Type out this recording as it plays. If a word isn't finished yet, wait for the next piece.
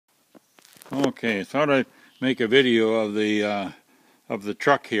Okay, thought I'd make a video of the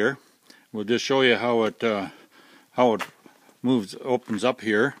truck here. We'll just show you how it moves, opens up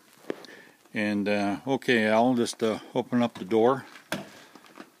here. And okay, I'll just open up the door,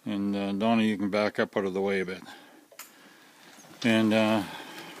 and Donnie, you can back up out of the way a bit. And I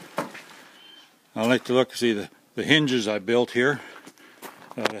like to see the hinges I built here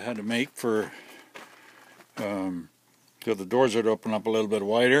that I had to make for so the doors would open up a little bit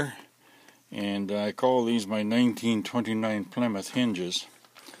wider. And I call these my 1929 Plymouth hinges.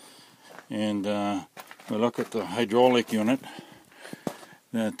 And we look at the hydraulic unit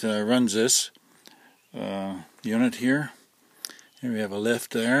that runs this unit here. Here we have a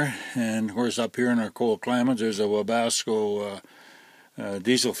lift there, and of course up here in our cold climates there's a Webasto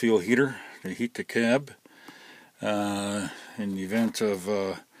diesel fuel heater to heat the cab in the event of,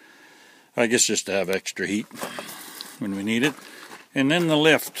 I guess, just to have extra heat when we need it. And then the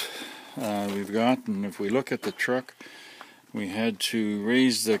lift we've got, and if we look at the truck, we had to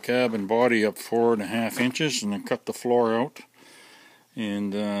raise the cabin body up 4.5 inches and then cut the floor out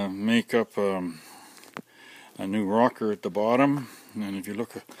and make up a new rocker at the bottom. And if you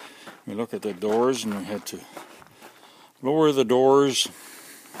look at the doors, and we had to lower the doors,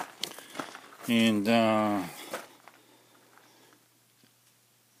 and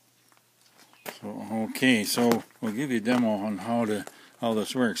so we'll give you a demo on how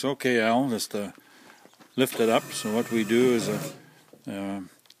this works. Okay, Al, just lift it up. So what we do is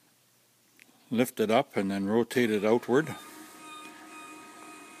lift it up and then rotate it outward.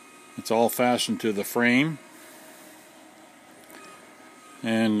 It's all fastened to the frame.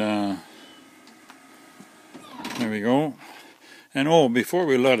 And there we go. And before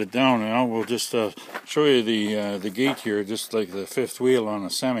we let it down now, we'll just show you the gate here, just like the fifth wheel on a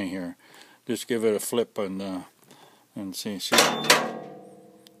semi here. Just give it a flip and see.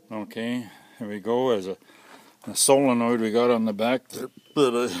 Okay, here we go. As a solenoid we got on the back that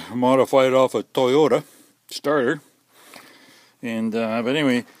I modified off a Toyota starter. And but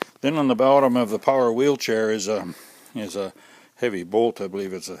anyway, then on the bottom of the power wheelchair is a heavy bolt. I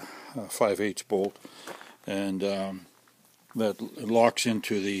believe it's a 5/8 bolt, and that locks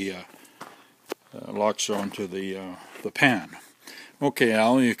into the locks onto the pan. Okay,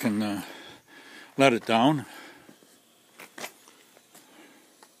 Al, you can let it down,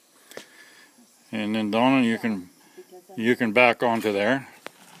 and then Donna, you can back onto there.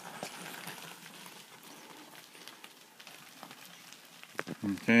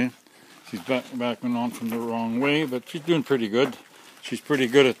 Okay, she's backing on from the wrong way, but she's doing pretty good. She's pretty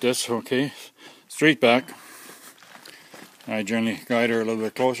good at this. Okay, straight back. I generally guide her a little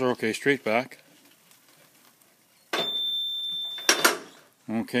bit closer. Okay, straight back.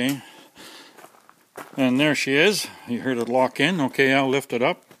 Okay, and there she is. You heard it lock in. Okay, I'll lift it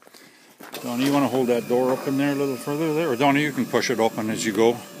up. Donnie, you want to hold that door open there a little further there? Or Donnie, you can push it open as you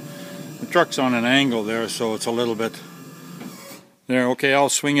go. The truck's on an angle there, so it's a little bit there. Okay, I'll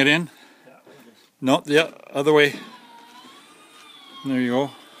swing it in. No, yeah, other way. There you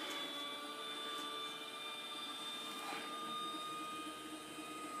go.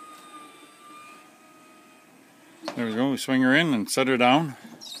 There we go. We swing her in and set her down.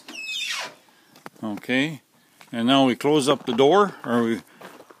 Okay, and now we close up the door, or we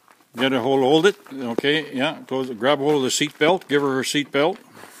get a hold it. Okay, yeah, close it. Grab a hold of the seat belt. Give her seat belt,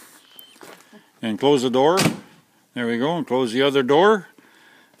 and close the door. There we go. And close the other door,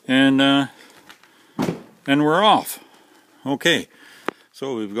 and we're off. Okay,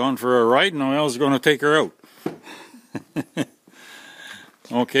 so we've gone for a ride. Now Elle's going to take her out.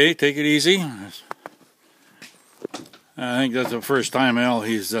 Okay, take it easy. I think that's the first time Al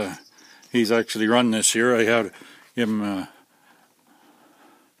he's actually run this here. I had to give him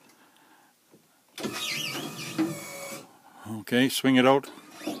okay, swing it out.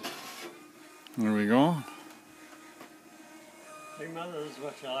 There we go. Hey Mother, this is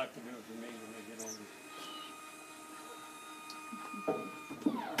what you'll have to do for me when I get over.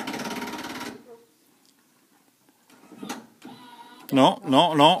 No.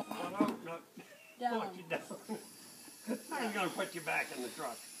 No. Down. I'm going to put you back in the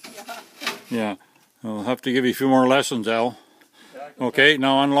truck. Yeah, I'll have to give you a few more lessons, Al. Okay,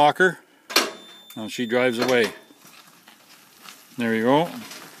 now unlock her. Now she drives away. There you go.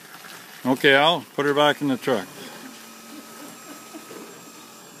 Okay, Al, put her back in the truck.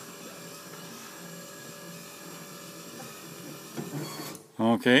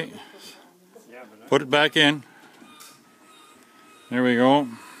 Okay, put it back in. There we go.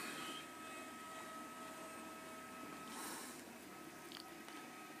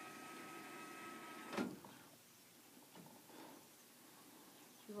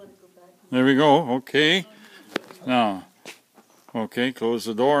 There we go. Okay. Now, okay, close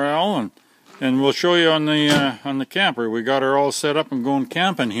the door, Al, and we'll show you on the camper. We got her all set up and going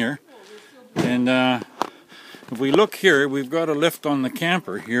camping here. And if we look here, we've got a lift on the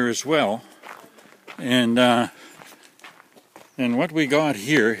camper here as well. And what we got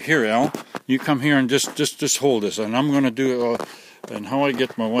here, Al, you come here and just hold this, and I'm going to do and how I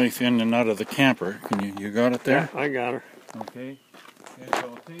get my wife in and out of the camper. Can you got it there? Yeah, I got her. Okay. And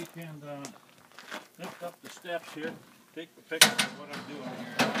so take and lift up the steps here. Take the picture of what I'm doing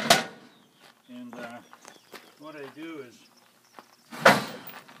here. And what I do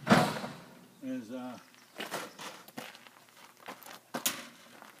is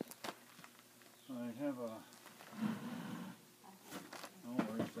I have a. Oh,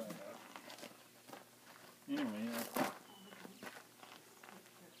 where's that at? Anyway.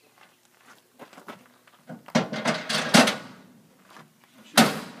 I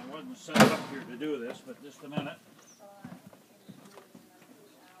wasn't set up here to do this, but just a minute.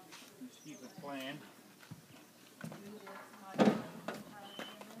 Let's keep it playing.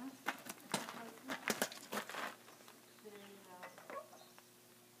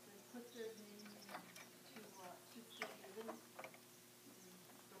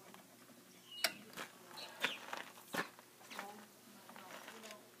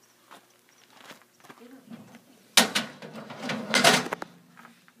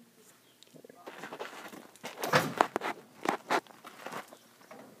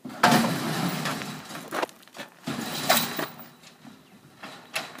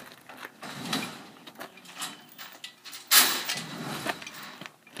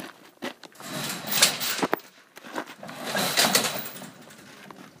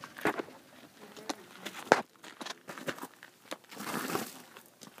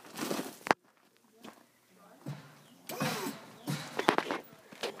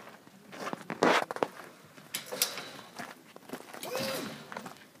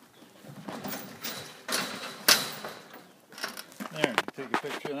 There, take a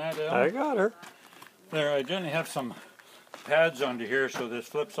picture of that, Al. I got her. There, I generally have some pads under here so this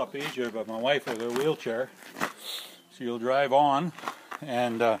flips up easier, but my wife with her wheelchair, she'll drive on,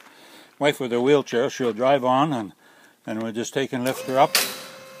 and wife with her wheelchair, she'll drive on, and we'll just take and lift her up.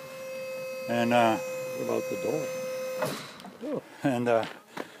 And What about the door? Oh.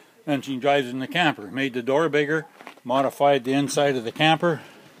 And she drives in the camper. Made the door bigger, modified the inside of the camper,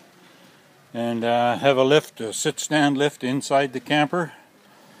 and have a lift, a sit-stand lift inside the camper,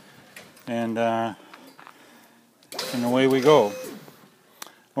 and away we go.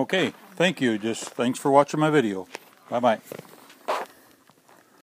 Okay, thank you. Thanks for watching my video. Bye-bye.